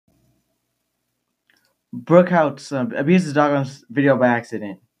Brookhouse abused his dog on video by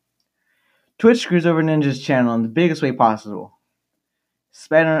accident. Twitch screws over Ninja's channel in the biggest way possible.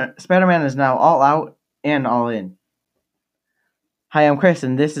 Spider-Man is now all out and all in. Hi, I'm Chris,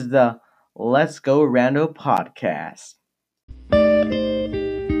 and this is the Let's Go Rando podcast.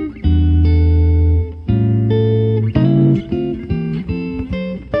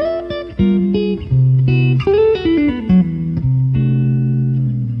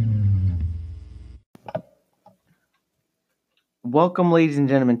 Welcome, ladies and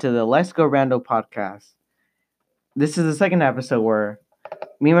gentlemen, to the Let's Go Rando podcast. This is the second episode where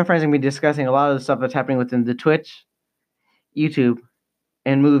me and my friends are going to be discussing a lot of the stuff that's happening within the Twitch, YouTube,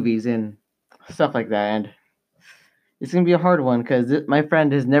 and movies and stuff like that. And it's going to be a hard one because my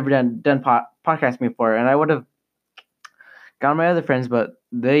friend has never done podcasting before, and I would have got my other friends, but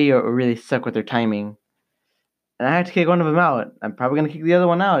they are really stuck with their timing. And I had to kick one of them out. I'm probably going to kick the other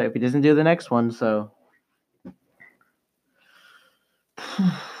one out if he doesn't do the next one, so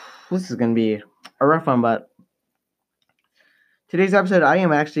this is going to be a rough one, but today's episode, I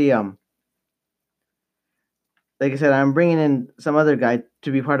am actually, like I said, I'm bringing in some other guy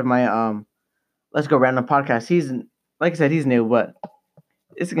to be part of my, Let's Go Random podcast. He's, like I said, he's new, but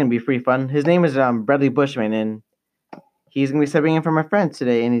this is going to be pretty fun. His name is, Bradley Bushman, and he's going to be stepping in for my friend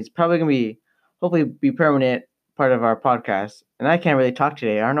today, and he's probably going to be, hopefully, be permanent part of our podcast. And I can't really talk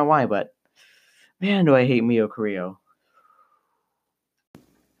today. I don't know why, but man, do I hate Mio Carrillo.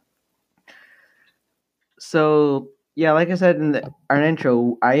 So, yeah, like I said in our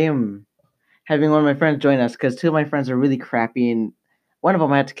intro, I am having one of my friends join us because two of my friends are really crappy, and one of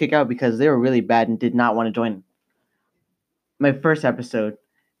them I had to kick out because they were really bad and did not want to join my first episode.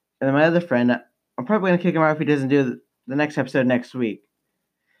 And then my other friend, I'm probably going to kick him out if he doesn't do the next episode next week.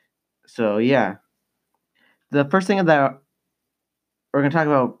 So, yeah. The first thing that we're going to talk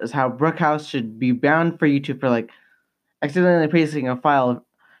about is how Brookhouse should be banned for YouTube for, like, accidentally pasting a file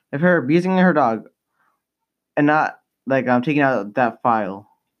of her abusing her dog and not, like, taking out that file.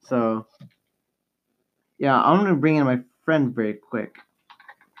 So, yeah, I'm going to bring in my friend very quick.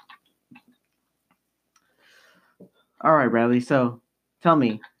 All right, Bradley, so tell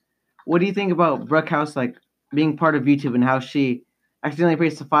me, what do you think about Brookhouse, like, being part of YouTube and how she accidentally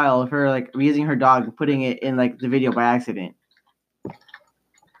pasted a file of her, like, abusing her dog and putting it in, like, the video by accident?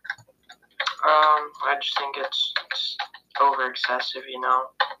 I just think it's over excessive, you know.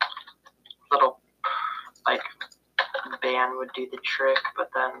 Little, like, ban would do the trick,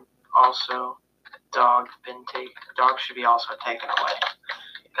 but then also dog should be also taken away.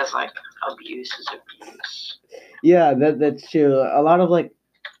 Because, like, abuse is abuse. Yeah, that's true. A lot of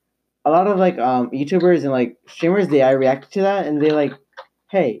YouTubers and, like, streamers, they reacted to that, and they, like,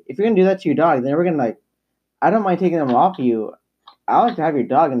 hey, if you're going to do that to your dog, then we're going to, like, I don't mind taking them off you. I like to have your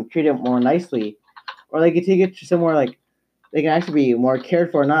dog and treat it more nicely. Or, like, you take it to somewhere, like, they can actually be more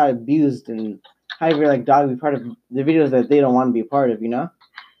cared for, not abused, and have your, like, dog be part of the videos that they don't want to be part of, you know?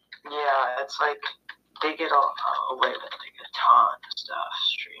 Yeah, it's like they get away with, like, a ton of stuff,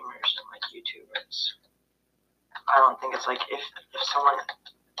 streamers and, like, YouTubers. I don't think it's, like, if someone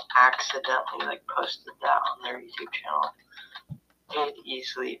accidentally, like, posted that on their YouTube channel, they'd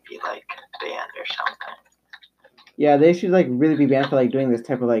easily be, like, banned or something. Yeah, they should, like, really be banned for, like, doing this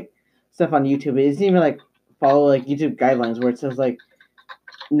type of, like, stuff on YouTube. It doesn't even, like, follow, like, YouTube guidelines where it says, like,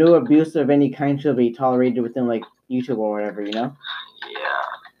 no abuse of any kind should be tolerated within, like, YouTube or whatever, you know?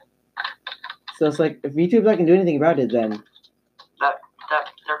 Yeah. So it's like, if YouTube's not going to do anything about it, then That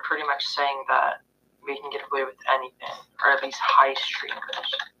they're pretty much saying that we can get away with anything, or at least high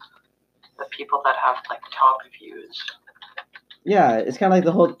streamers, the people that have, like, top views. yeah, it's kind of like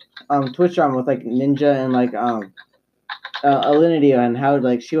the whole Twitch drama with, like, Ninja and, like, Alinity, and how,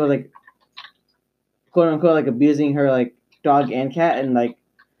 like, she was, like, quote unquote, like, abusing her, like, dog and cat, and, like,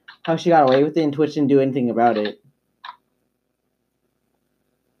 how she got away with it and Twitch didn't do anything about it.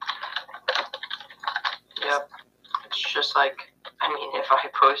 Yep. It's just like, I mean, if I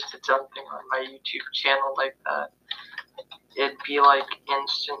posted something on my YouTube channel like that, it'd be like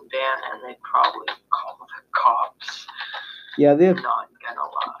instant ban, and they'd probably call the cops. Yeah, they're not gonna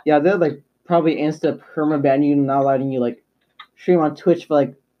lie. Yeah, they're, like, probably insta permaban you, not letting you, like, stream on Twitch for,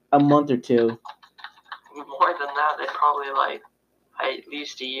 like, a month or two. More than that, they probably, like, at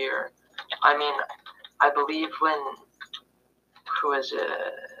least a year. I mean, I believe who is it,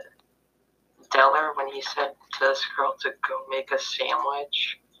 Deller, when he said to this girl to go make a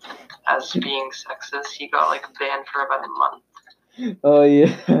sandwich as being sexist, he got, like, banned for about a month. Oh,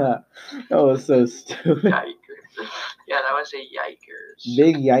 yeah. That was so stupid. Yikers. Yeah, that was a yikers.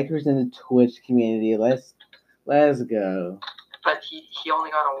 Big yikers in the Twitch community. Let's go. But he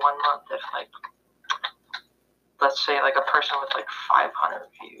only got a 1 month if, like, let's say like a person with like 500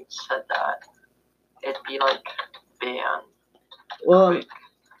 views said that, it'd be like banned. Well, quick.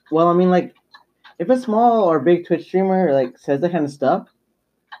 I mean, like, if a small or big Twitch streamer like says that kind of stuff,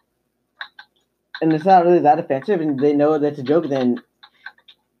 and it's not really that offensive, and they know that's a joke, then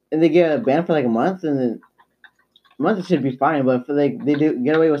and they get banned for like a month, and then a month it should be fine. But if like they do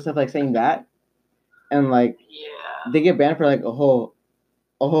get away with stuff like saying that, and like Yeah. they get banned for like a whole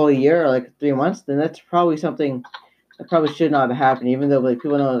year or like 3 months, then that's probably something that probably should not happen, even though like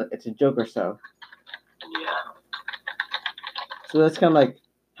people know it's a joke or so. Yeah. So that's kind of like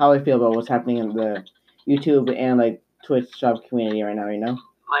how I feel about what's happening in the YouTube and like Twitch job community right now. You know?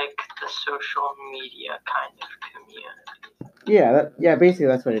 Like the social media kind of community. Yeah, basically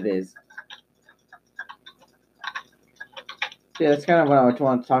that's what it is. So, yeah, that's kind of what I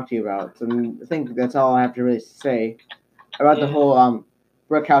want to talk to you about. So I think that's all I have to really say about the whole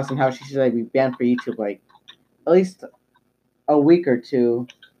Brooke House and how she should like be banned for YouTube like at least a week or two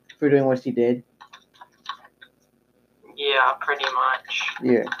for doing what she did. Yeah, pretty much.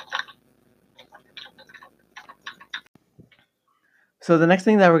 Yeah. So the next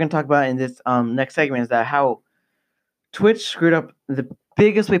thing that we're going to talk about in this next segment is that how Twitch screwed up the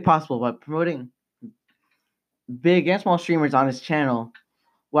biggest way possible by promoting big and small streamers on his channel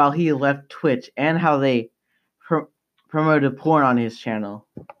while he left Twitch, and how they promoted porn on his channel.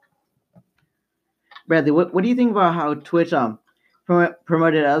 Bradley, what do you think about how Twitch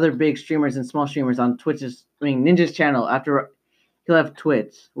promoted other big streamers and small streamers on Ninja's channel after he left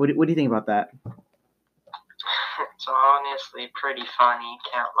Twitch? What do you think about that? It's honestly pretty funny,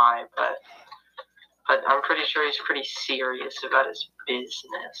 can't lie, but I'm pretty sure he's pretty serious about his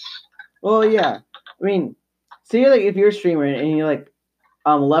business. Well, yeah. I mean, say like if you're a streamer and you like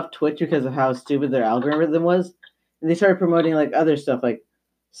left Twitch because of how stupid their algorithm was, and they started promoting like other stuff like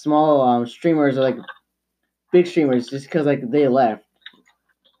small streamers or like big streamers just because like they left.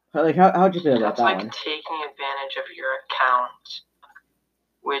 Like how'd you feel about that one? That's like taking advantage of your account,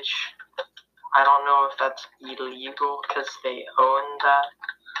 which I don't know if that's illegal because they own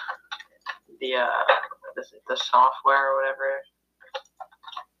the software or whatever.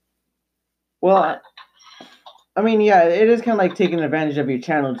 Well, I mean, yeah, it is kind of like taking advantage of your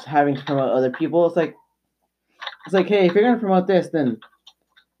channel, just having to promote other people. It's like, hey, if you're gonna promote this, then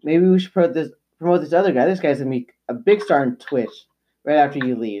maybe we should promote this other guy. This guy's gonna be a big star on Twitch right after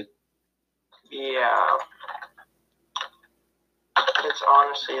you leave. Yeah, it's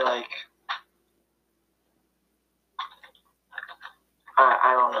honestly like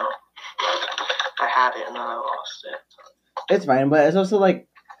I don't know. I had it and then I lost it. It's fine, but it's also like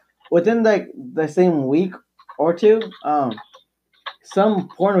within like the same week or two, some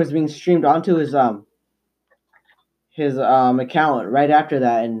porn was being streamed onto his account right after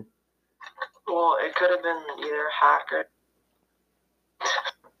that, and well, it could have been either hacker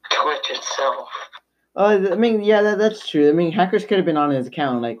Twitch itself. I mean, yeah, that's true. I mean, hackers could have been on his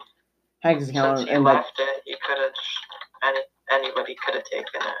account, like hacked his account, since he and left it, he could have. Anybody could have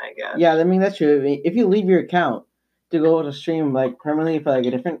taken it, I guess. Yeah, I mean that's true. I mean, if you leave your account to go to stream like permanently for like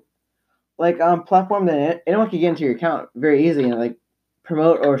a different platform, then anyone can get into your account very easily and like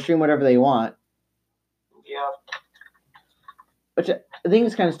promote or stream whatever they want. Yeah. Which I think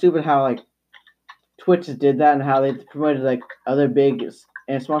is kind of stupid how like Twitch did that and how they promoted like other big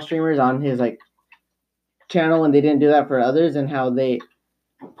and small streamers on his like channel and they didn't do that for others, and how they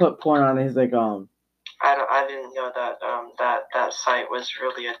put porn on his like I didn't know that that site was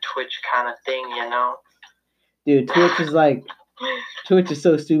really a Twitch kind of thing, you know. Dude, Twitch is like Twitch is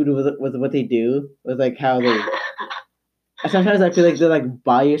so stupid with what they do, with like how they. Sometimes I feel like they're like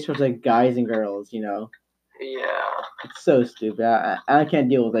biased towards like guys and girls, you know. Yeah. It's so stupid. I can't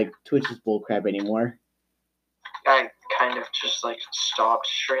deal with like Twitch's bullcrap anymore. I kind of just like stopped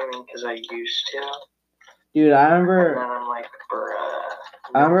streaming because I used to. Dude, I remember. And then I'm like, bruh.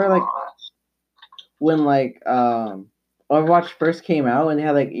 I remember like when like Overwatch first came out and they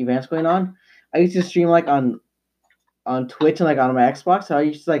had like events going on. I used to stream like on Twitch and like on my Xbox. So I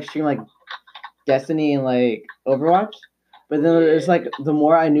used to like stream like Destiny and like Overwatch. But then it's like the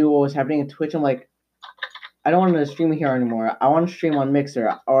more I knew what was happening in Twitch, I'm like, I don't want to stream here anymore. I want to stream on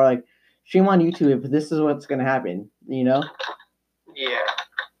Mixer or like stream on YouTube if this is what's gonna happen, you know? Yeah.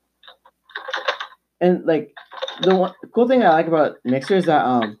 And like the cool thing I like about Mixer is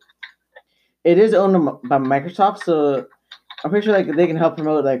that it is owned by Microsoft, so I'm pretty sure like they can help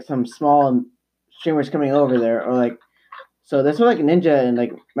promote like some small streamers coming over there, or like so that's what like Ninja and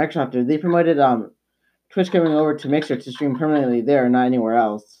like Microsoft did. They promoted Twitch coming over to Mixer to stream permanently there, not anywhere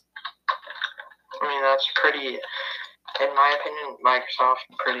else. I mean, that's pretty. In my opinion, Microsoft's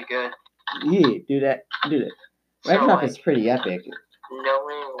pretty good. Yeah, do that. Red So, Top like, is pretty epic.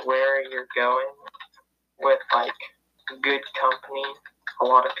 knowing where you're going with like good company, a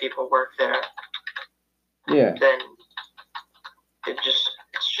lot of people work there. Yeah. Then it's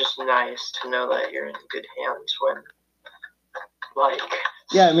just nice to know that you're in good hands when like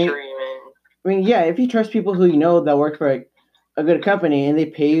streaming. Yeah, if you trust people who you know that work for a good company and they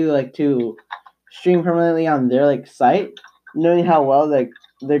pay you like to stream permanently on their like site, knowing how well like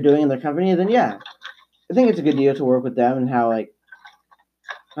they're doing in their company, then yeah, I think it's a good deal to work with them and how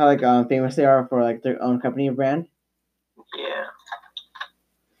famous they are for like their own company or brand. Yeah.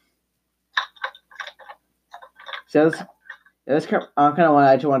 So that's kind of what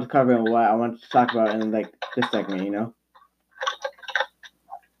I just want to cover and what I want to talk about in like this segment, you know.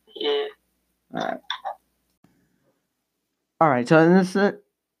 Yeah. All right. So in this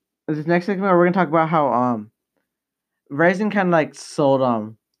next segment, we're gonna talk about how Verizon kind of like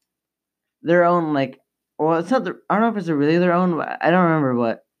sold their own like, well, it's not I don't know if it's really their own, I don't remember,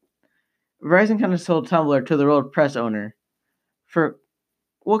 but Verizon kind of sold Tumblr to the World Press owner for,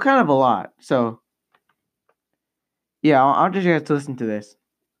 well, kind of a lot. So yeah, I'll just you guys to listen to this.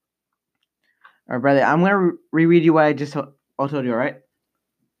 All right, brother, I'm gonna reread you what I just all told you. All right.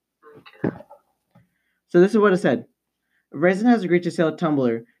 Okay. So this is what it said. Verizon has agreed to sell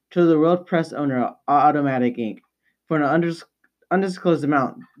Tumblr to the World Press owner Automatic Inc. for an undisclosed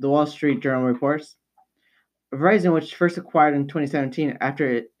amount, the Wall Street Journal reports. Verizon, which first acquired in 2017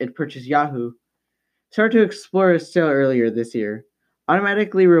 after it purchased Yahoo, started to explore a sale earlier this year.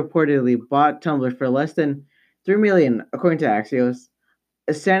 Automatically reportedly bought Tumblr for less than $3 million, according to Axios,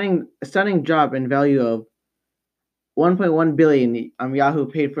 a stunning drop in value of $1.1 billion Yahoo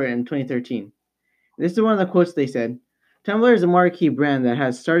paid for it in 2013. This is one of the quotes they said. Tumblr is a marquee brand that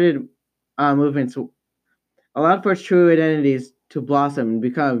has started movements, allowed for its true identities to blossom and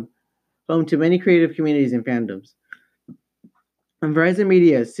become home to many creative communities and fandoms. And Verizon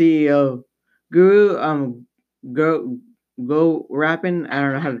Media CEO Guru Go Rappin, I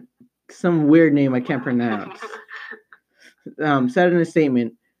don't know how to, some weird name I can't pronounce. Said in a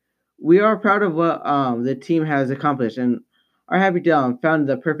statement, "We are proud of what the team has accomplished and are happy to found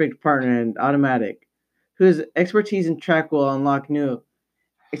the perfect partner in Automatic, whose expertise in track will unlock new,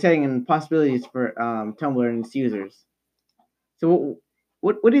 exciting possibilities for Tumblr and its users." So,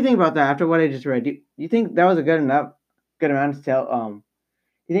 what do you think about that after what I just read? Do you think that was a good amount to tell? Do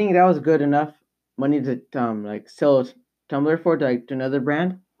you think that was good enough money to like sell Tumblr for to another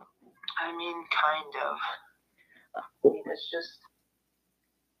brand? I mean, kind of. I mean, it's just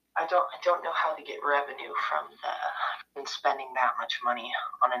I don't know how to get revenue from spending that much money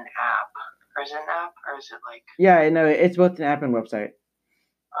on an app. Or is it an app, or is it like? Yeah, no, it's both an app and website.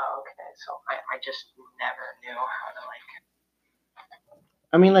 Oh, okay. So I just never knew how to like.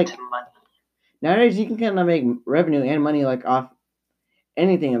 I mean, like money. Nowadays you can kind of make revenue and money like off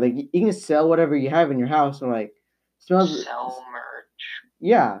anything. Like you can sell whatever you have in your house or like sell merch.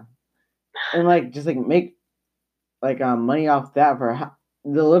 Yeah, and like just like make like money off that for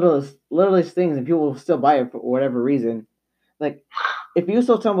the littlest things, and people will still buy it for whatever reason. Like if you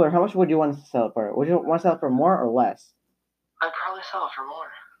sell Tumblr, how much would you want to sell it for? Would you want to sell it for more or less? I'd probably sell it for more.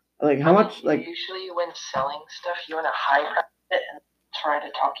 Like how much? Like usually when selling stuff, you want to high price it and try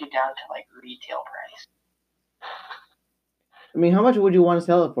to talk you down to like retail price. I mean, how much would you want to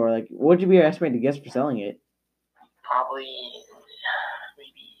sell it for? Like, what would you be estimated guess for selling it? Probably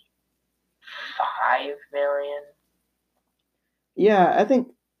maybe $5 million. Yeah, I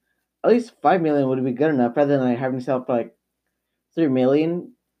think at least $5 million would be good enough, rather than like having to sell it for like $3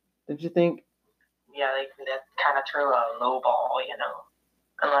 million. Don't you think? Yeah, that kind of threw a low ball,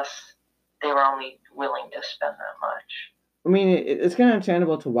 unless they were only willing to spend that much. I mean, it's kind of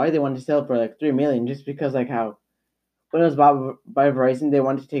understandable to why they wanted to sell it for like $3 million, just because like how when it was bought by Verizon, they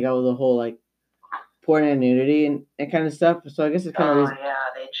wanted to take out the whole like porn and nudity and kind of stuff. So I guess it's kind of yeah,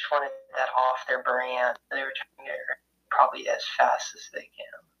 they just wanted that off their brand. They were trying to get probably as fast as they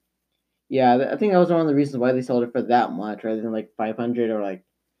can. Yeah, I think that was one of the reasons why they sold it for that much, rather than like 500 or like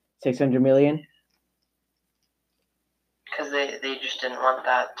 600 million. Because they just didn't want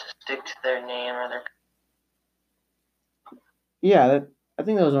that to stick to their name or their. Yeah, I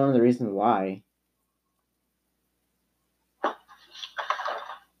think that was one of the reasons why.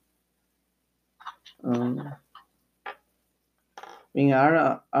 I mean, I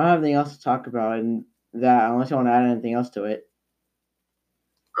don't have anything else to talk about in that, unless you want to add anything else to it.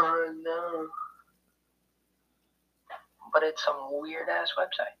 No. But it's some weird ass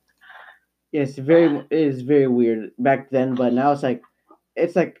website. Yes, it is very weird back then, but now it's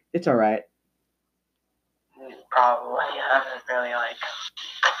alright. Probably haven't really like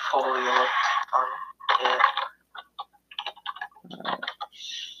fully looked on it.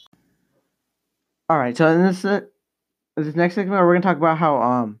 All right, so in this next segment, we're gonna talk about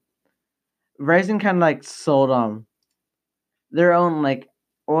how Verizon kind of like sold their own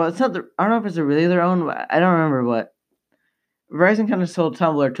well, it's not I don't know if it's really their own. I don't remember, but Verizon kind of sold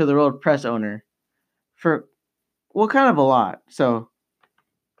Tumblr to the World Press owner for kind of a lot. So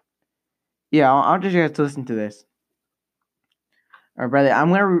yeah, I'll just you guys to listen to this. All right, brother, I'm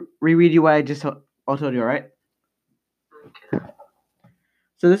gonna reread you what I just all told you. All right. Okay.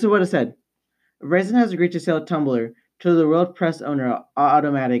 So this is what it said. Verizon has agreed to sell Tumblr to the World Press owner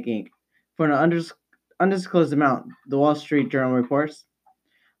Automatic Inc. for an undisclosed amount, the Wall Street Journal reports.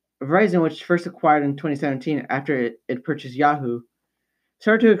 Verizon, which first acquired in 2017 after it purchased Yahoo,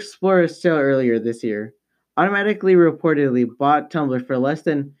 started to explore a sale earlier this year. Automatically reportedly bought Tumblr for less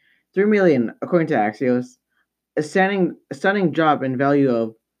than $3 million, according to Axios, a stunning drop in value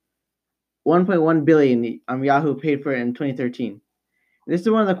of $1.1 billion Yahoo paid for it in 2013. This is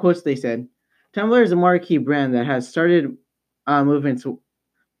one of the quotes they said. Tumblr is a marquee brand that has started movements,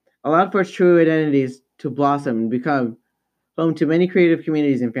 allowed for its true identities to blossom and become home to many creative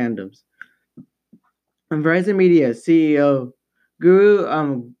communities and fandoms. And Verizon Media CEO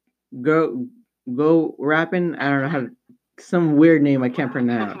Guru Go Rappin, I don't know how to, some weird name I can't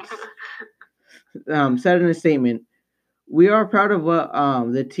pronounce. Said in a statement, "We are proud of what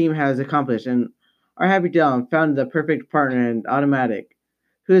the team has accomplished and are happy to found the perfect partner in Automatic,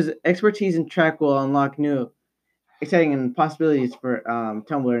 whose expertise in track will unlock new, exciting possibilities for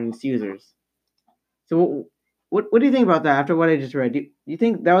Tumblr and its users." So, what do you think about that after what I just read? Do you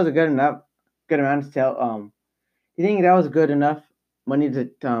think that was a good amount to tell? Do you think that was good enough money to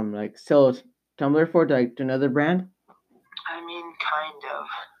like sell Tumblr for to another brand? I mean, kind of.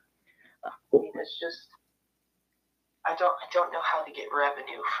 I mean, it's just I don't know how to get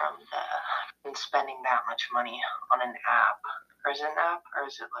revenue from spending that much money on an app. Or is it an app, or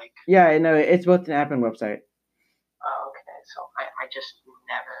is it like? Yeah, no, it's both an app and website. Oh, okay. So I just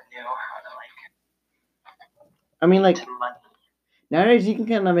never knew how to I mean, like money. nowadays you can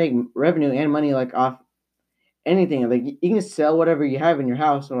kind of make revenue and money like off anything. Like you can sell whatever you have in your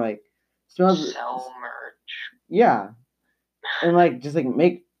house or like sell merch. Yeah, and like just like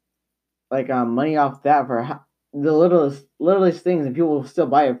make like money off that for the littlest things, and people will still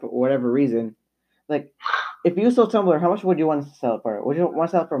buy it for whatever reason. Like if you sold Tumblr, how much would you want to sell it for? Would you want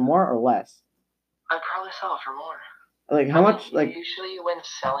to sell it for more or less? I'd probably sell it for more. Like how much? Like usually when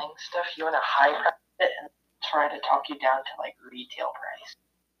selling stuff, you want to high price it and try to talk you down to like retail price.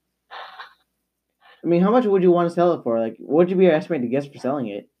 I mean, how much would you want to sell it for? Like, what would you be estimated to guess for selling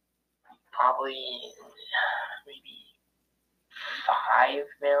it? Probably maybe $5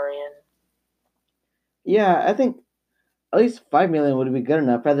 million. Yeah, I think at least $5 million would be good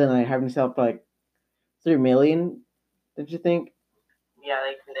enough, rather than like having to sell it for like $3 million. Don't you think? Yeah,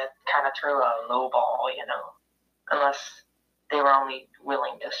 that kind of threw a low ball, unless they were only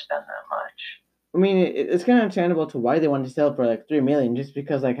willing to spend that much. I mean, it's kind of understandable to why they wanted to sell it for like $3 million, just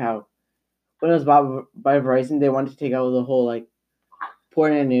because like how when it was bought by Verizon, they wanted to take out the whole like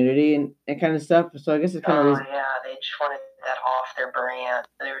porn and nudity and kind of stuff. So I guess it's kind of yeah, they just wanted that off their brand.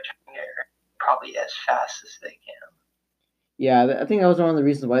 They were trying to get it probably as fast as they can. Yeah, I think that was one of the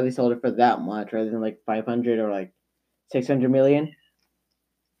reasons why they sold it for that much, rather than like 500 or like 600 million.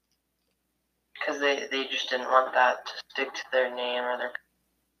 Because they just didn't want that to stick to their name or their.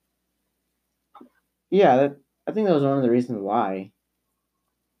 Yeah, I think that was one of the reasons why.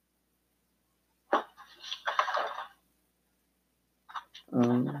 I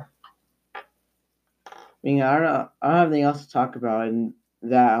mean, I don't have anything else to talk about in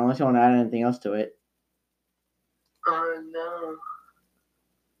that, unless you want to add anything else to it. No.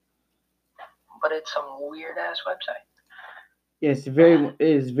 But it's some weird ass website. Yeah, it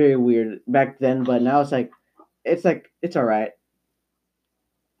is very weird back then, but now it's all right.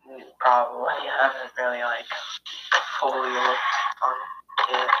 Probably haven't really like fully looked on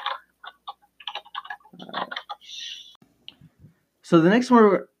it. So the next one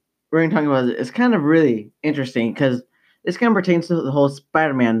we're going to talk about is kind of really interesting because this kind of pertains to the whole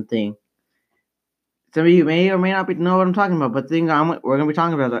Spider-Man thing. Some of you may or may not know what I'm talking about, but the thing we're going to be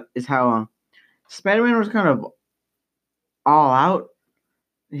talking about is how Spider-Man was kind of all out.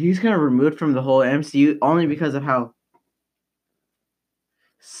 He's kind of removed from the whole MCU only because of how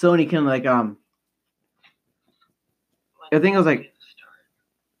Sony can like I think it was like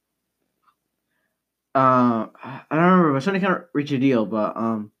I don't remember, but Sony can reach a deal. But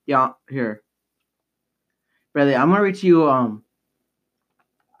yeah, here, Bradley, I'm gonna read to you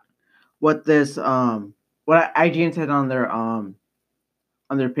what this what IGN said on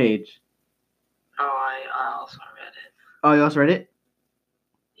their page. Oh, I also read it. Oh, you also read it?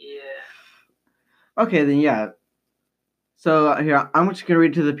 Yeah. Okay, then yeah. So here, I'm just gonna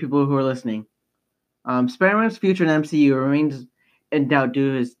read to the people who are listening. Spider-Man's future in MCU remains in doubt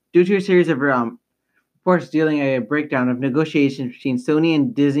due to a series of reports dealing a breakdown of negotiations between Sony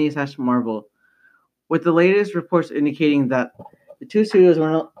and Disney/Marvel, with the latest reports indicating that the two studios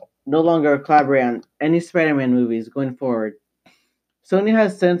will no longer collaborate on any Spider-Man movies going forward. Sony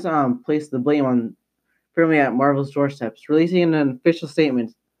has since placed the blame on firmly at Marvel's doorsteps, releasing an official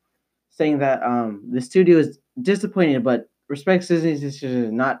statement saying that the studio is disappointed but respects Disney's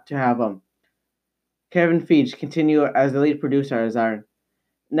decision not to have Kevin Feige continue as the lead producer as our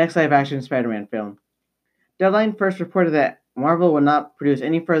next live-action Spider-Man film. Deadline first reported that Marvel will not produce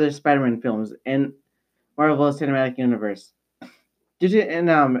any further Spider-Man films in Marvel's cinematic universe due to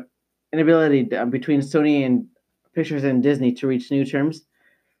an inability between Sony and Pictures and Disney to reach new terms.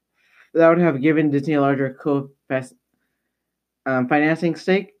 That would have given Disney a larger financing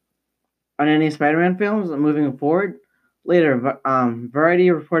stake on any Spider-Man films moving forward. Later,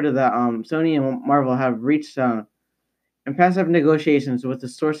 Variety reported that Sony and Marvel have reached impassive negotiations, with the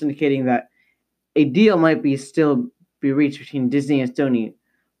source indicating that a deal might still be reached between Disney and Sony,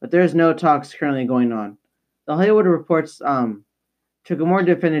 but there is no talks currently going on. The Hollywood Reports took a more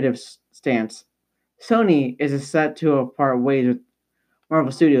definitive stance. Sony is set to part ways with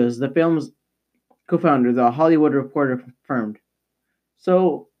Marvel Studios, the film's co-founder, the Hollywood Reporter confirmed.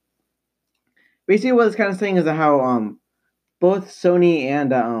 So basically, what it's kind of saying is that how both Sony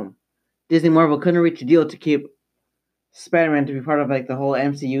and Disney Marvel couldn't reach a deal to keep Spider-Man to be part of like the whole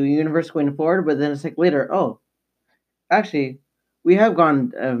MCU universe going forward, but then it's like later, oh, actually, we have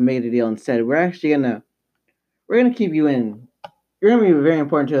made a deal instead. We're gonna keep you in. You're gonna be very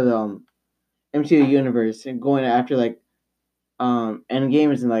important to the MCU universe and going after like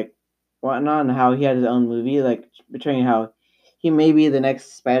Endgames and like whatnot, and how he had his own movie, like betraying how he may be the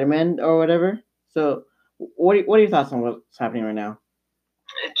next Spider-Man or whatever. So, what are your thoughts on what's happening right now?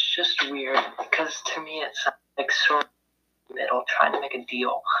 It's just weird because to me it sounds like so middle trying to make a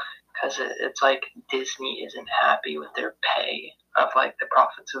deal because it's like Disney isn't happy with their pay of like the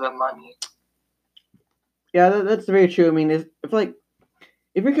profits of the money. Yeah, that's very true. I mean, if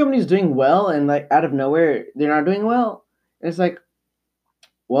your company's doing well and like out of nowhere they're not doing well, it's like,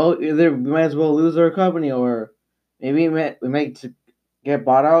 well, either we might as well lose our company or maybe we might get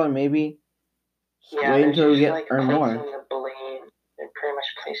bought out and maybe wait until we earn more. The blame. They're pretty much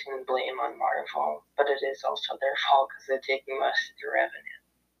placing the blame on Marvel, but it is also their fault because they're taking most of the revenue.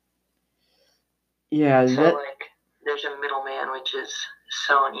 Yeah. So there's a middleman, which is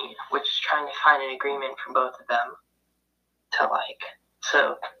Sony, which is trying to find an agreement for both of them to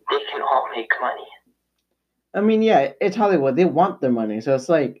so they can all make money. I mean, yeah, it's Hollywood. They want their money, so it's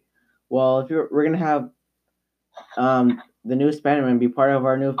like, well, if we're gonna have the new Spider-Man be part of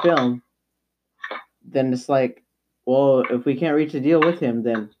our new film, then it's like, well, if we can't reach a deal with him,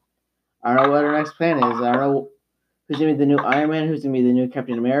 then I don't know what our next plan is. I don't know who's gonna be the new Iron Man, who's gonna be the new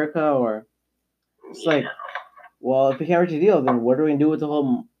Captain America, or it's like, well, if we can't reach a deal, then what are we gonna do with the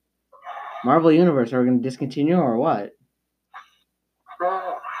whole Marvel universe? Are we gonna discontinue or what?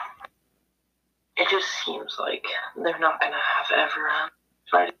 Well, it just seems like they're not gonna have everyone,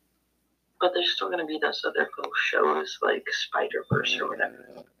 but there's still gonna be those other little shows like Spider-Verse or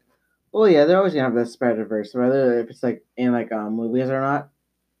whatever. Well, yeah, they're always gonna have the Spider-Verse, whether if it's like in like movies or not.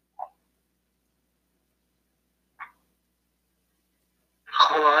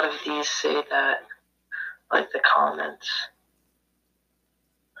 A lot of these say that, like the comments,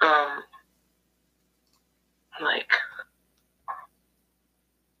 like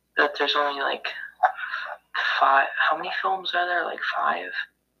that there's only like 5. How many films are there? Like 5?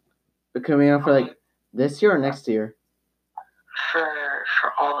 But coming out for like this year or next year?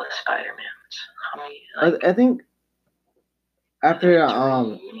 For all the Spider-Mans. How many? I think after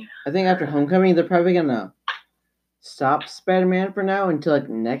after Homecoming, they're probably gonna stop Spider-Man for now until like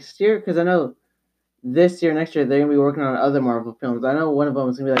next year, because I know this year, next year, they're gonna be working on other Marvel films. I know one of them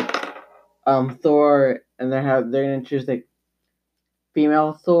is gonna be like Thor, and they're gonna choose like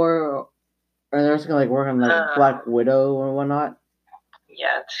female Thor, or they're just gonna like work on like Black Widow or whatnot.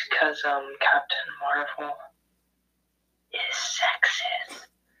 Yeah, it's because Captain Marvel is sexist.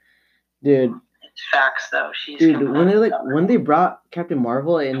 Dude. It's facts though. Dude, when they brought Captain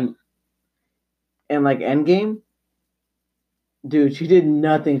Marvel in like Endgame, dude, she did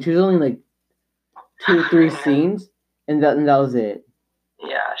nothing. She was only like 2-3 scenes, and that was it.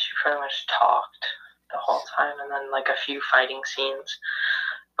 Yeah, she pretty much talked the whole time, and then like a few fighting scenes.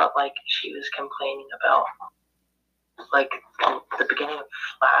 But like she was complaining about like the beginning of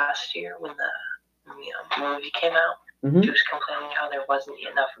last year when the movie came out. Mm-hmm. She was complaining how there wasn't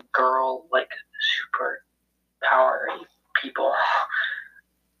enough girl, like, super power people.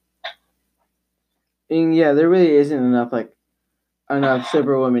 And yeah, there really isn't enough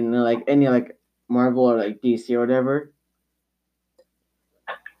Superwomen in like any like Marvel or like DC or whatever.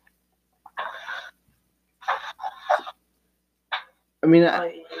 I mean,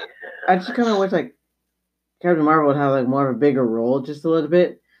 I just kind of wish like Captain Marvel would have like more of a bigger role, just a little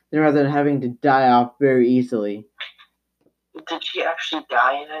bit, rather than having to die off very easily. Did she actually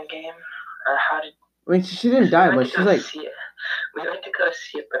die in that game, or how did? I mean, she didn't die, but she's like. We went to go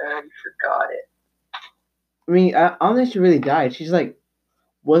see it, but I already forgot it. I mean, I don't think she really died. She's like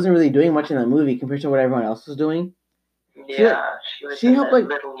wasn't really doing much in that movie compared to what everyone else was doing. Yeah, she helped like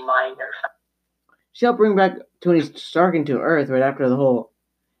little minor. She helped bring back Tony Stark into Earth right after the whole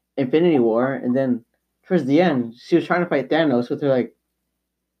Infinity War, and then towards the end, she was trying to fight Thanos with her like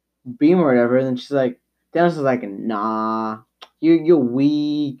beam or whatever, and then she's like, Thanos is like, nah, you're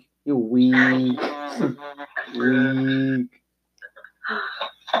weak, you're weak, weak.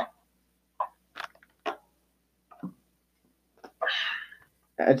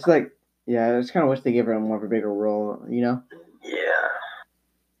 It's like, yeah, I just kind of wish they gave her more of a bigger role, you know? Yeah.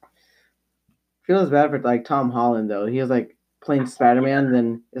 Feels bad for like Tom Holland though. He was like playing Spider-Man,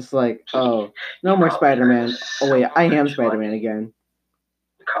 then it's like, oh, no more Spider-Man. Oh wait, I am Spider-Man again.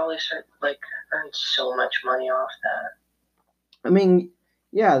 Probably earned so much money off that. I mean,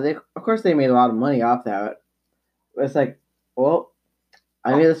 yeah, of course they made a lot of money off that. But it's like, well,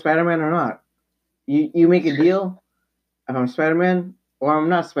 I'm either Spider-Man or not. You make a deal if I'm Spider-Man or I'm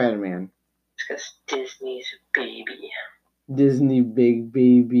not Spider-Man. It's because Disney's baby. Disney big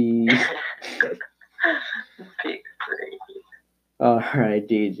baby. Big baby. All right,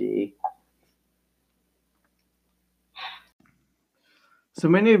 GG. So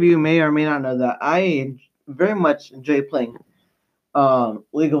many of you may or may not know that I very much enjoy playing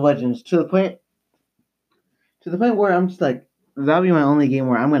League of Legends to the point where I'm just like, that'll be my only game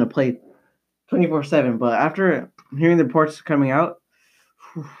where I'm going to play 24/7. But after hearing the reports coming out,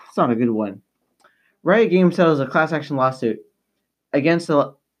 it's not a good one. Riot Games settles a class action lawsuit against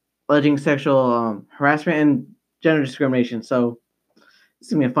alleging sexual harassment and gender discrimination. So this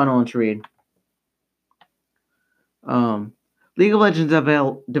is going to be a fun one to read. League of Legends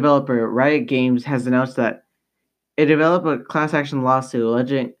developer Riot Games has announced that it developed a class action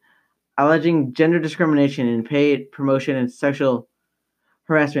lawsuit alleging gender discrimination in paid promotion and sexual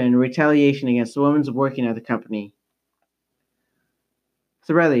harassment and retaliation against women working at the company.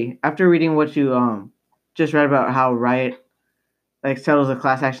 So Riley, after reading what you just read about how Riot settles a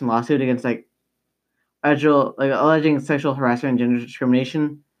class action lawsuit against alleging sexual harassment and gender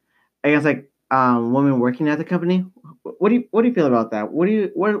discrimination against women working at the company, what do you feel about that? What's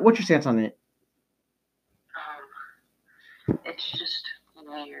your stance on it? It's just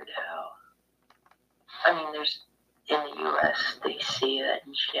weird how, there's in the U.S. they see that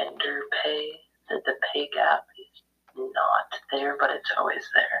gender pay, that the pay gap is not there, but it's always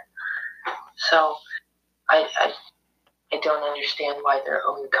there. So I don't understand why their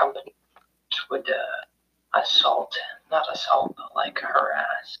own company would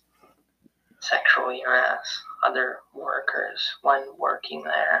sexually harass other workers when working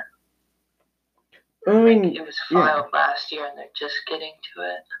there. I mean, it was filed last year and they're just getting to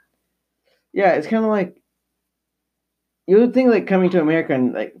it. Yeah, it's kind of like, you would think coming to America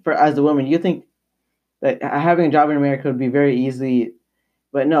and as a woman, you think that having a job in America would be very easy,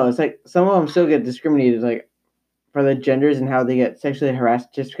 but no, it's like some of them still get discriminated for the genders and how they get sexually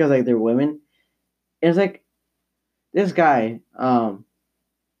harassed just because they're women. And it's like this guy, some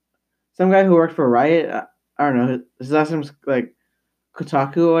guy who worked for Riot, I don't know, his last name's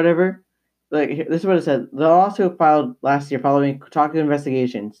Kotaku or whatever. This is what it said. The lawsuit filed last year following Kotaku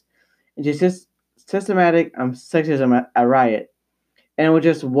investigations into systematic sexism at Riot, and it was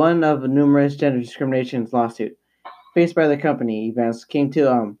just one of numerous gender discrimination lawsuits faced by the company. Events came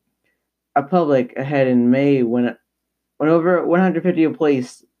to a public ahead in May when over 150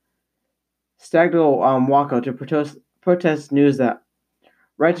 employees staggered walkout to protest news that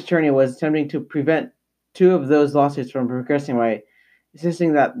Riot's attorney was attempting to prevent two of those lawsuits from progressing by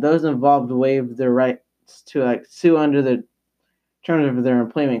insisting that those involved waive their rights to sue under the terms of their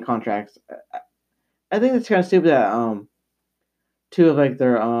employment contracts. I think it's kind of stupid that two of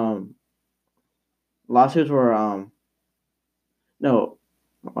their lawsuits were no,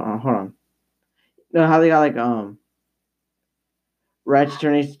 hold on. No, how they got Riot's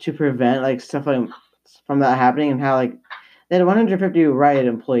attorneys to prevent stuff from that happening, and how they had 150 Riot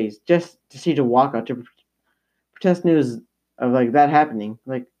employees just to see to walk out to protest news of that happening.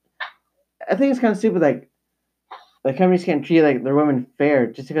 I think it's kind of stupid like companies can't treat like their women fair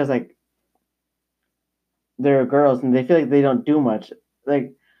just because like they're girls and they feel like they don't do much.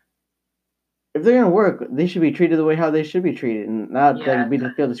 Like if they're gonna work, they should be treated the way how they should be treated, and not Yeah,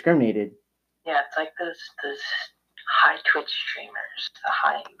 like feel discriminated. Yeah, it's like those high Twitch streamers, the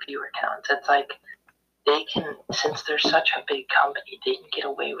high viewer counts. It's like they can, since they're such a big company, they can get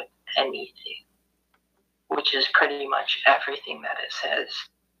away with anything, which is pretty much everything that it says.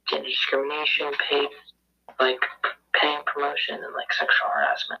 Gender discrimination, paid, like pay and promotion, and like sexual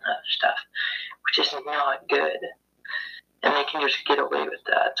harassment and other stuff, which is not good. And they can just get away with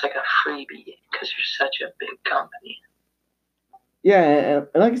that. It's like a freebie because you're such a big company. Yeah, and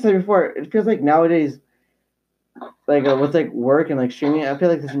like I said before, it feels like nowadays, like with like work and like streaming, I feel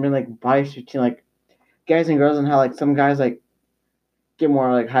like there's been like bias between like guys and girls, and how like some guys like get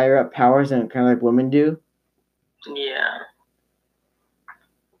more like higher up powers than kind of like women do. Yeah.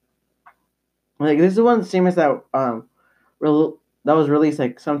 Like this is one of the statements that that was released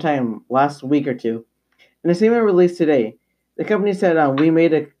like sometime last week or two. In the statement released today, the company said we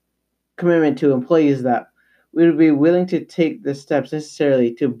made a commitment to employees that we would be willing to take the steps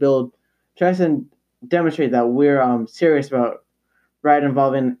necessarily to build trust and demonstrate that we're serious about right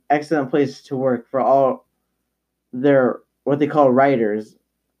involving excellent places to work for all their what they call writers.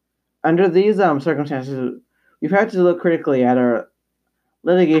 Under these circumstances, we've had to look critically at our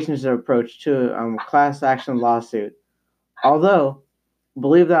litigation's approach to class action lawsuit. Although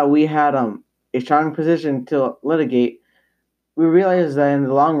believe that we had a strong position to litigate, we realized that in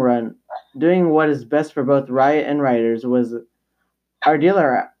the long run, doing what is best for both Riot and writers was our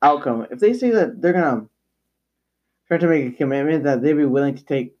dealer outcome. If they say that they're gonna try to make a commitment that they'd be willing to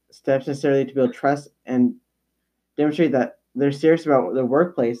take steps necessarily to build trust and demonstrate that they're serious about their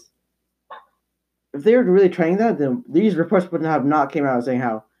workplace, if they were really trying that, then these reports would have not came out saying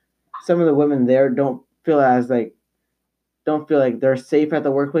how some of the women there don't feel like they're safe at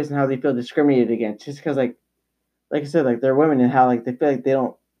the workplace and how they feel discriminated against just because like I said, like they're women and how like they feel like they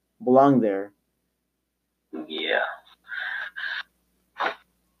don't belong there. Yeah.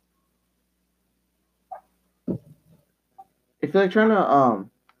 If you're like trying to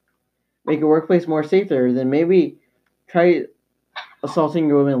make a workplace more safer, then maybe try assaulting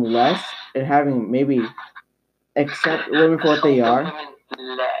your women less and having maybe accept women for what they are.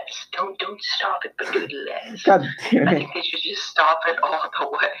 Less. Don't stop it, but do it less. God damn I it. think they should just stop it all the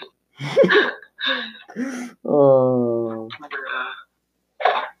way. Oh.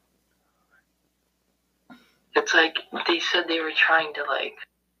 It's like they said they were trying to like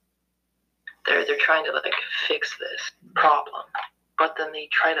they're trying to like fix this problem, but then they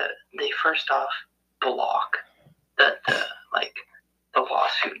first off block the like the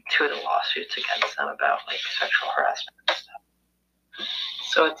lawsuit, two of the lawsuits against them about like sexual harassment and stuff.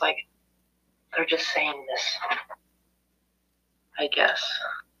 So it's like they're just saying this, I guess.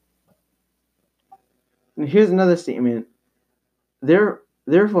 And here's another statement.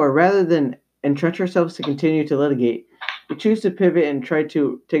 Therefore, rather than entrench ourselves to continue to litigate, we choose to pivot and try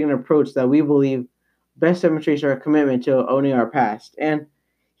to take an approach that we believe best demonstrates our commitment to owning our past and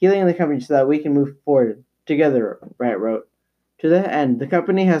healing the company so that we can move forward together, Riot wrote. To that end, the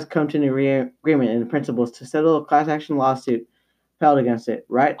company has come to an agreement in principles to settle a class action lawsuit filed against it.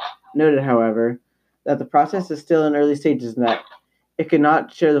 Riot noted, however, that the process is still in early stages and that it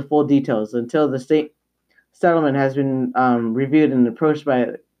cannot share the full details until the state settlement has been reviewed and approached by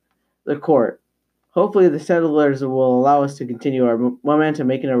the court. Hopefully, the settlers will allow us to continue our momentum,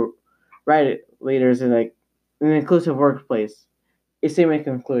 making a Riot leaders in like an inclusive workplace. A statement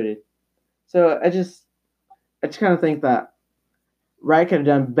concluded. So I just kind of think that Riot could have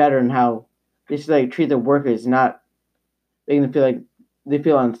done better in how they should like treat their workers, not making them feel like they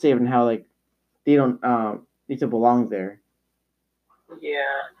feel unsafe and how like they don't need to belong there. Yeah.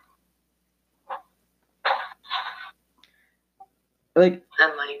 Like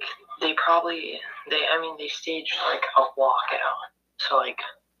and like they staged like a walkout, so like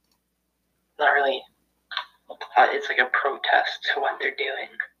not really it's like a protest to what they're doing.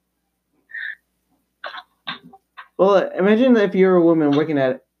 Well, imagine if you're a woman working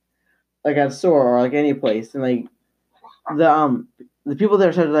at like at a store or like any place, and like the people that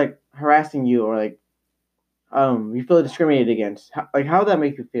are sort of like harassing you or like you feel discriminated against. How would that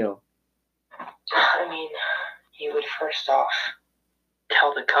make you feel? I mean, you would first off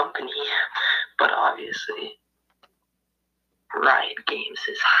tell the company, but obviously Riot Games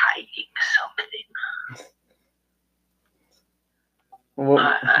is hiding something. Well,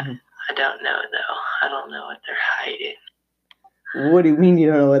 I don't know though. I don't know what they're hiding. What do you mean you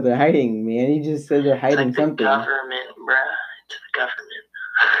don't know what they're hiding, man? You just said they're hiding it's like something. The government, bruh. It's the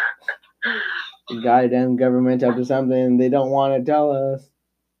government. goddamn government up to something they don't want to tell us.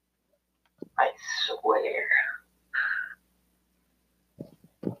 I swear.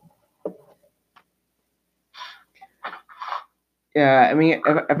 Yeah, I mean,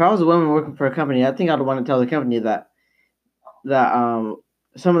 if I was a woman working for a company, I think I'd want to tell the company that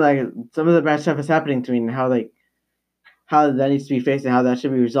some of the bad stuff is happening to me and how that needs to be fixed and how that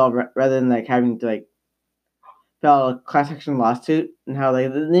should be resolved rather than having to file a class action lawsuit and how they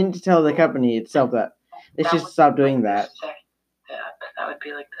need to tell the company itself that they should stop doing that. That would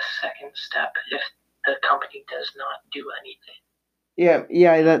be like the second step if the company does not do anything.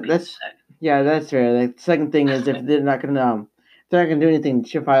 That's fair. Like the second thing is if they're not gonna do anything, they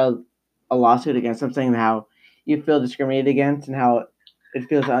should file a lawsuit against them saying how you feel discriminated against and how it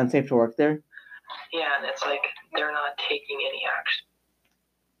feels unsafe to work there. Yeah, and it's like they're not taking any action.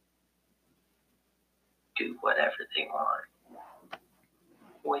 Do whatever they want,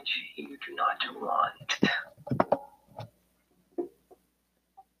 which you do not want.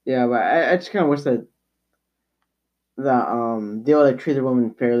 Yeah, but I just kind of wish that they would treat the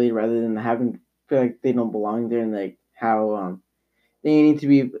women fairly rather than having feel like they don't belong there and how they need to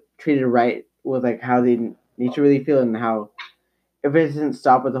be treated right with how they need to really feel and how if it doesn't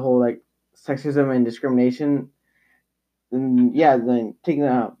stop with the whole sexism and discrimination, then taking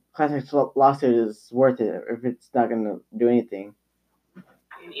a class action lawsuit is worth it if it's not going to do anything.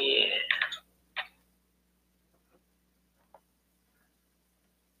 Yeah.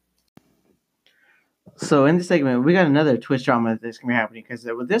 So in this segment, we got another Twitch drama that's going to be happening because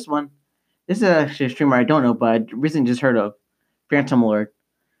with this one, this is actually a streamer I don't know, but I recently just heard of, Phantom Lord.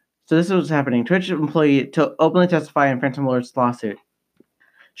 So this is what's happening. Twitch employee to openly testify in Phantom Lord's lawsuit.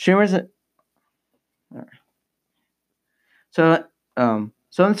 Streamers. So in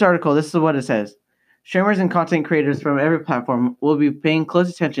this article, this is what it says. Streamers and content creators from every platform will be paying close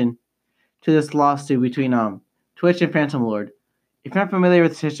attention to this lawsuit between Twitch and Phantom Lord. If you're not familiar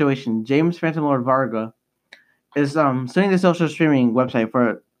with the situation, James Phantom Lord Varga is suing the social streaming website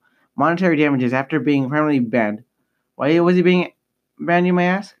for monetary damages after being permanently banned. Why was he being banned, you may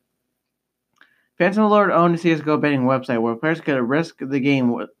ask? Phantom Lord owned a CSGO betting website where players could risk the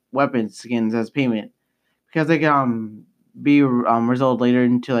game with weapon skins as payment because they can be resolved later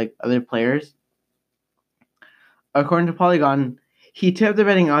into other players. According to Polygon, he tipped the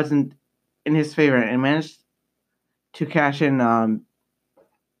betting odds in his favor and managed to cash in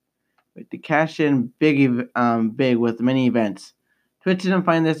big with many events. Twitch didn't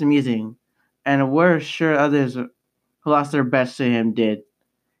find this amusing, and we're sure others who lost their bets to him did.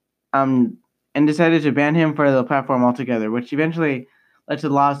 And decided to ban him for the platform altogether, which eventually led to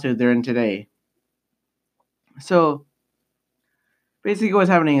the lawsuit they're in today. So basically what's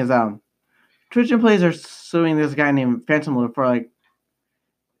happening is Twitch employees are suing this guy named Phantom Lord for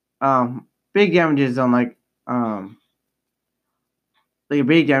big damages on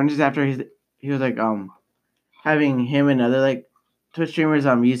big damages after he was having him and other Twitch streamers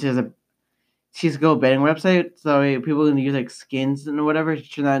use it as a CSGO betting website, so people can use skins and whatever to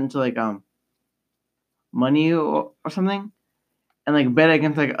turn that into money or something, and bet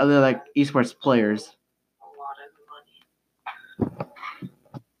against other esports players. A lot of money.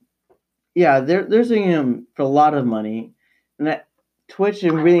 Yeah, they're suing him for a lot of money, and that Twitch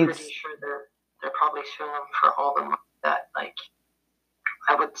and really. I'm pretty sure they're probably suing him for all the money that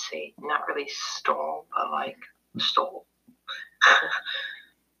I would say not really stole, but stole.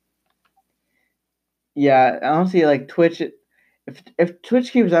 Yeah, honestly, Twitch, if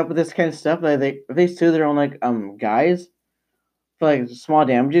Twitch keeps up with this kind of stuff, if they sue their own guys for small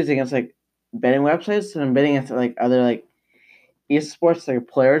damages against betting websites and betting against other esports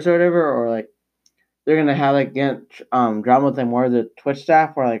players or whatever, or they're gonna have get drama with more of the Twitch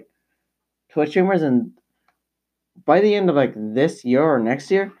staff or Twitch streamers, and by the end of this year or next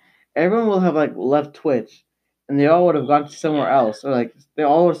year, everyone will have left Twitch, and they all would have gone to somewhere else, or they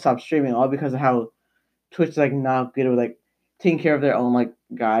all would stop streaming, all because of how Twitch is not good with taking care of their own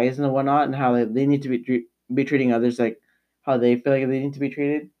guys and whatnot, and how they need to be treating others how they feel like they need to be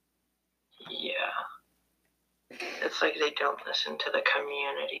treated. Yeah, it's they don't listen to the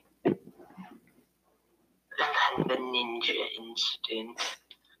community. And then the ninja incident.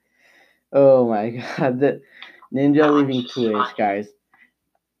 Oh my god, the ninja leaving Twitch, guys.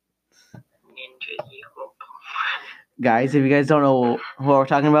 Ninja evil. Guys, if you guys don't know what we're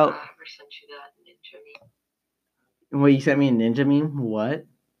talking about, I never sent you that ninja meme. What, you sent me a ninja meme? What?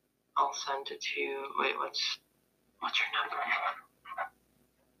 I'll send it to you. Wait, what's your number?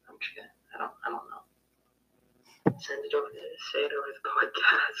 I'm just kidding. I don't know. Send it over there. Say it over the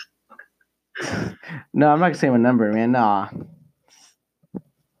podcast. No, I'm not gonna say my number, man. Nah.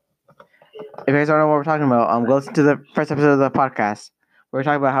 you guys don't know what we're talking about, go listen to the first episode of the podcast. We're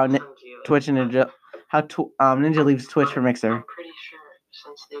talking about how Twitch and Ninja leaves Twitch for Mixer. I'm pretty sure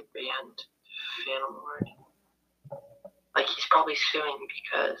since they banned Phantom Lord, like he's probably suing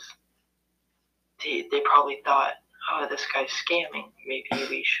because they probably thought, oh, this guy's scamming. Maybe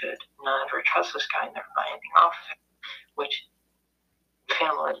we should not ever trust this guy and never buy anything off of him. Which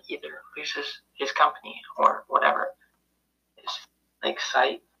Phantom Lord either loses his company or whatever his like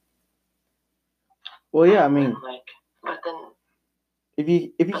site. Well, yeah, I mean, like, but then if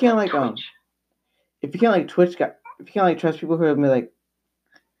you can't like Twitch, if you can't like Twitch, if you can't like trust people who have been like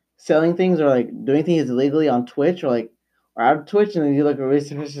selling things or like doing things illegally on Twitch or out of Twitch, and then you look really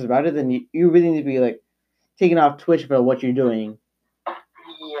suspicious about it, then you really need to be like taken off Twitch for what you're doing.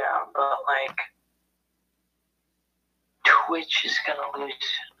 Yeah, but like Twitch is gonna lose,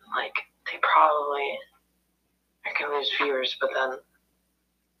 like they probably are gonna lose viewers, but then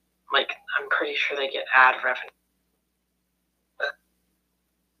like I'm pretty sure they get ad revenue.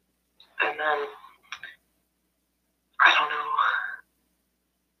 And then I don't know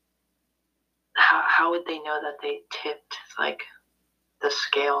how would they know that they tipped like the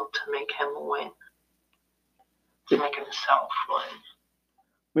scale to make him win, to make himself win.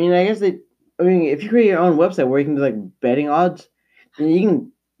 I mean, I guess if you create your own website where you can do like betting odds,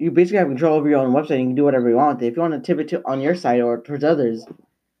 then you basically have control over your own website and you can do whatever you want. If you want to tip it on your site or towards others,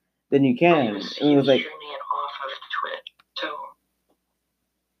 then you can. He was streaming it off of Twitch,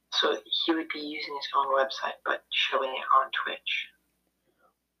 so he would be using his own website but showing it on Twitch.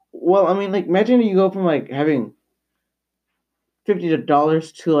 Well, I mean, like imagine you go from like having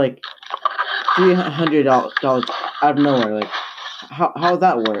 $50 to like $300 out of nowhere. Like, how would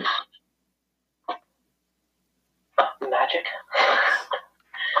that work? Magic.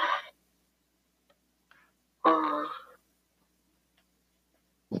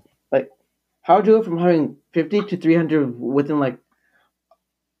 Like, how would you go from having 50 to 300 within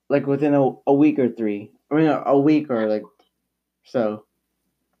within a week or three? I mean, a week or like so.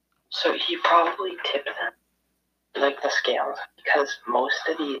 So he probably tipped them, like the scales, because most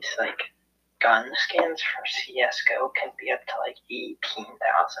of these like gun skins for CS:GO can be up to like $18,000,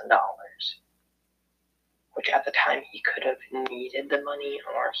 which at the time he could have needed the money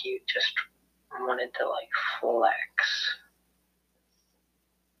or he just wanted to like flex.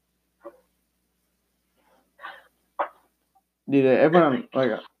 Dude, everyone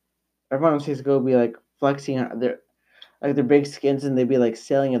on CS:GO be like flexing their big skins, and they'd be like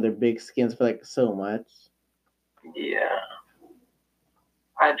selling their big skins for like so much. Yeah.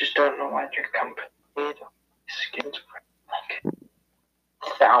 I just don't know why their company made skins for like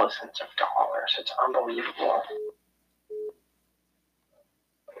thousands of dollars. It's unbelievable.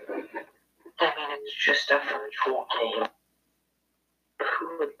 I mean, it's just a virtual game.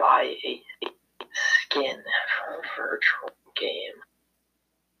 Who would buy a skin for a virtual game?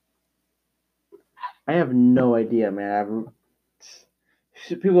 I have no idea, man.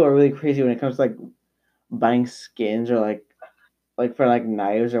 People are really crazy when it comes to like buying skins or like for like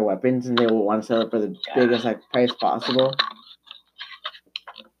knives or weapons, and they will want to sell it for the biggest like price possible.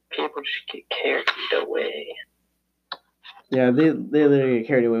 People just get carried away. Yeah, they literally get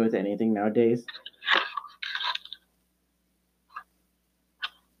carried away with anything nowadays.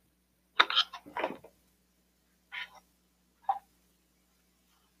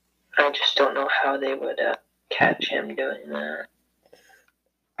 I just don't know how they would catch him doing that.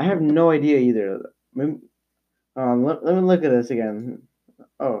 I have no idea either. Let me look at this again.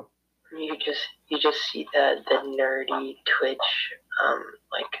 Oh. You just see the nerdy Twitch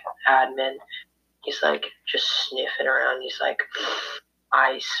like admin. He's like just sniffing around. He's like,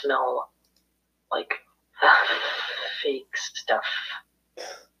 I smell like fake stuff.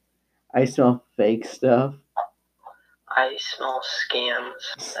 I smell fake stuff. I smell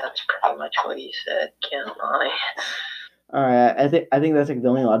scams. That's pretty much what he said. Can't lie. All right, I think that's like the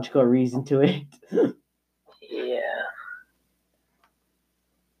only logical reason to it. Yeah.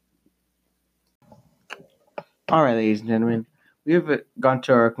 All right, ladies and gentlemen, we have gone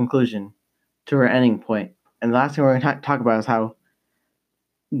to our conclusion, to our ending point, and the last thing we're going to talk about is how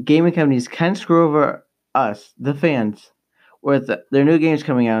gaming companies can screw over us, the fans, with their new games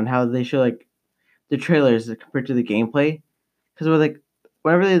coming out and how they show like the trailers compared to the gameplay. Because we're like,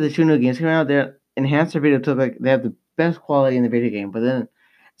 whenever the two new games come out, they enhance their video to look like they have the best quality in the video game. But then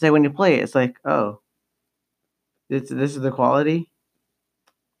it's like when you play it, it's like, oh, this is the quality.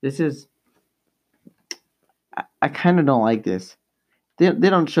 This is. I kind of don't like this. They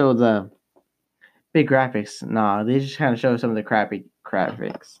don't show the big graphics. Nah, they just kind of show some of the crappy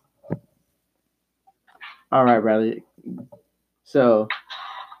graphics. All right, Bradley. So,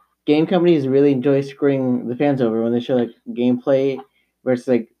 game companies really enjoy screwing the fans over when they show like gameplay versus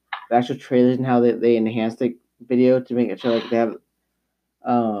like the actual trailers and how they enhance the video to make it show like they have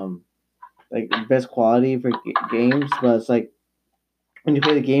um like best quality for games, but it's like when you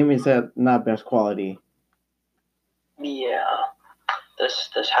play the game, it's not best quality. Yeah, this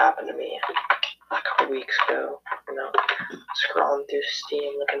happened to me a couple weeks ago. Scrolling through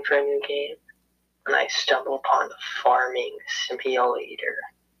Steam looking for a new game, and I stumble upon Farming Simulator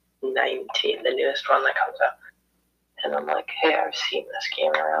 19, the newest one that comes out. And I'm like, hey, I've seen this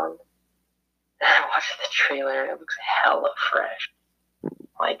game around. And I watched the trailer, it looks hella fresh,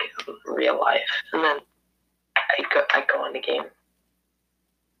 like real life. And then I go on the game.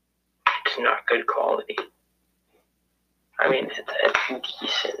 It's not good quality. I mean, it's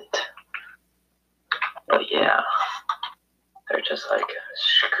decent. But yeah, they're just like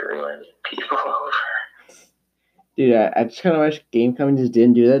screwing people over. Dude, I just kind of wish game companies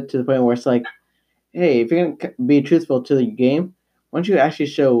didn't do that to the point where it's like, hey, if you're gonna be truthful to the game, why don't you actually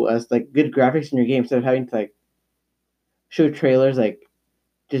show us like good graphics in your game instead of having to like show trailers like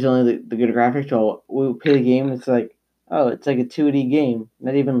just only the good graphics? Or we play the game, it's like, oh, it's like a 2D game,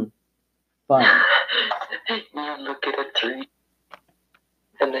 not even fun. You look at a 3D,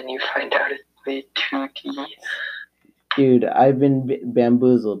 and then you find out it's a 2D. Dude, I've been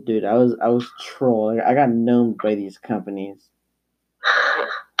bamboozled, dude. I was trolled. I got gnomed by these companies.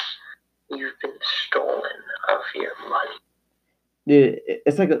 You've been stolen of your money. Dude,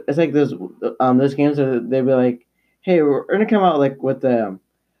 it's like those games where they'll be like, hey, we're gonna come out like with a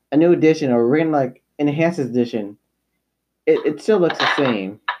new edition, or we're gonna like enhance this edition. It still looks the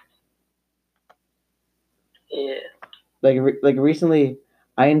same. Yeah. Like recently,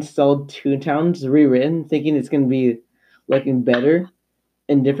 I installed Towns rewritten, thinking it's gonna be looking better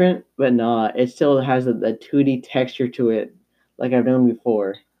and different, but nah, it still has a 2D texture to it, like I've known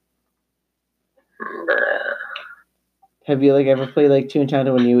before. Bruh. Have you like ever played like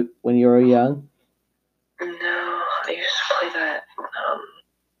Toontown when you were young? No, I used to play that.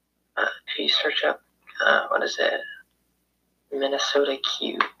 If you search up, what is it? Minnesota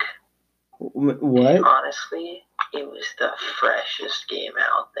Cuke. What? And honestly, it was the freshest game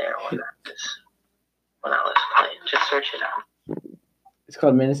out there when I was playing. Just search it out. It's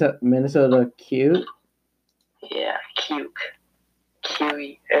called Minnesota Cute. Yeah, Cuke.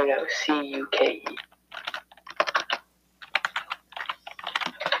 Cuke. Or no, Cuke.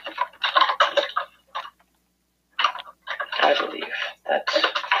 I believe that's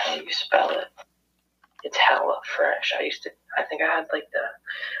how you spell it. It's hella fresh. I think I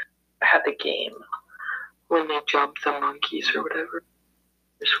had the game when they jumped the monkeys or whatever.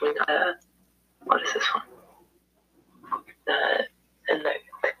 Just when, what is this one? And the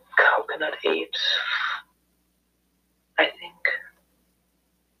coconut apes. I think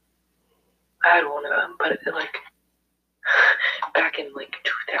I had one of them, but like back in like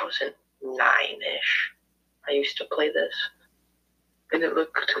 2009-ish, I used to play this. And it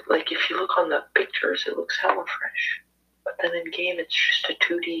looked like, if you look on the pictures, it looks hella fresh. But then in game, it's just a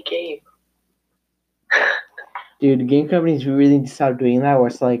 2D game. Dude, game companies really need to stop doing that. Where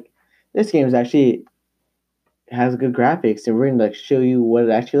it's like, this game is actually has good graphics, and we're gonna like show you what it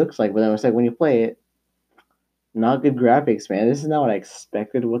actually looks like. But then it's like when you play it, not good graphics, man. This is not what I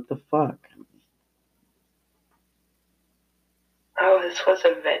expected. What the fuck? Oh, this was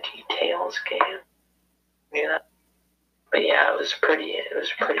a Veggie Tales game. Yeah. But yeah, it was pretty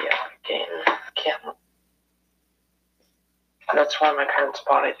epic game. Can't. That's why my parents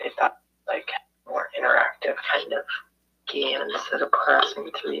bought it. They thought like more interactive kind of game instead of pressing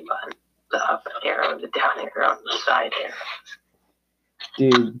 3 buttons, the up arrow, the down arrow, and the side arrow.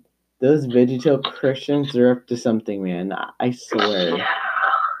 Dude, those VeggieTale Christians are up to something, man. I swear. Yeah.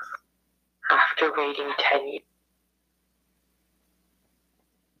 After waiting 10 years.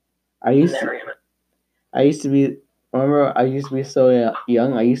 I used to be. Remember, I used to be so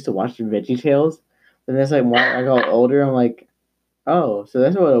young. I used to watch VeggieTales, and then it's like when I got older, I'm like, oh, so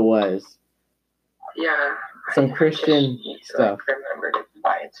that's what it was. Yeah. Some Christian stuff. I remembered it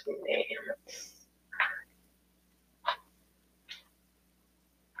by its name.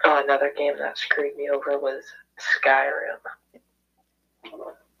 Oh, another game that screwed me over was Skyrim.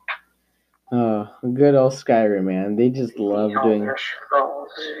 Oh, good old Skyrim, man. They just love doing. Elder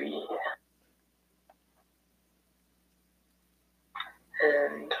Scrolls V.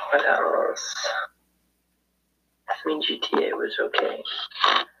 And what else? I mean, GTA was okay.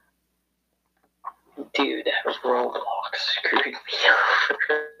 Dude, Roblox screwed me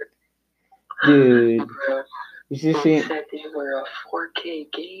over. Dude, you should they see. said they were a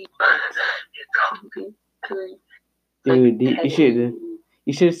 4K game. It's only 3. Dude, you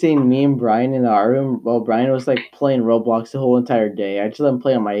You should have seen me and Brian in our room while Brian was like playing Roblox the whole entire day. I just let him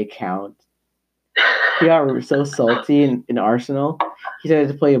play on my account. He got so salty in Arsenal. He decided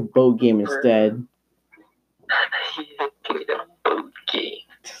to play a boat game instead. He played a boat game.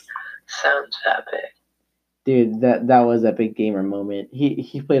 Sounds epic. Dude, that was a big gamer moment.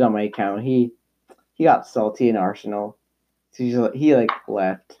 He played on my account. He got salty in Arsenal. So he like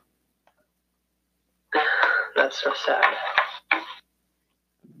left. That's so sad.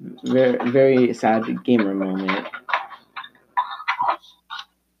 Very very sad gamer moment.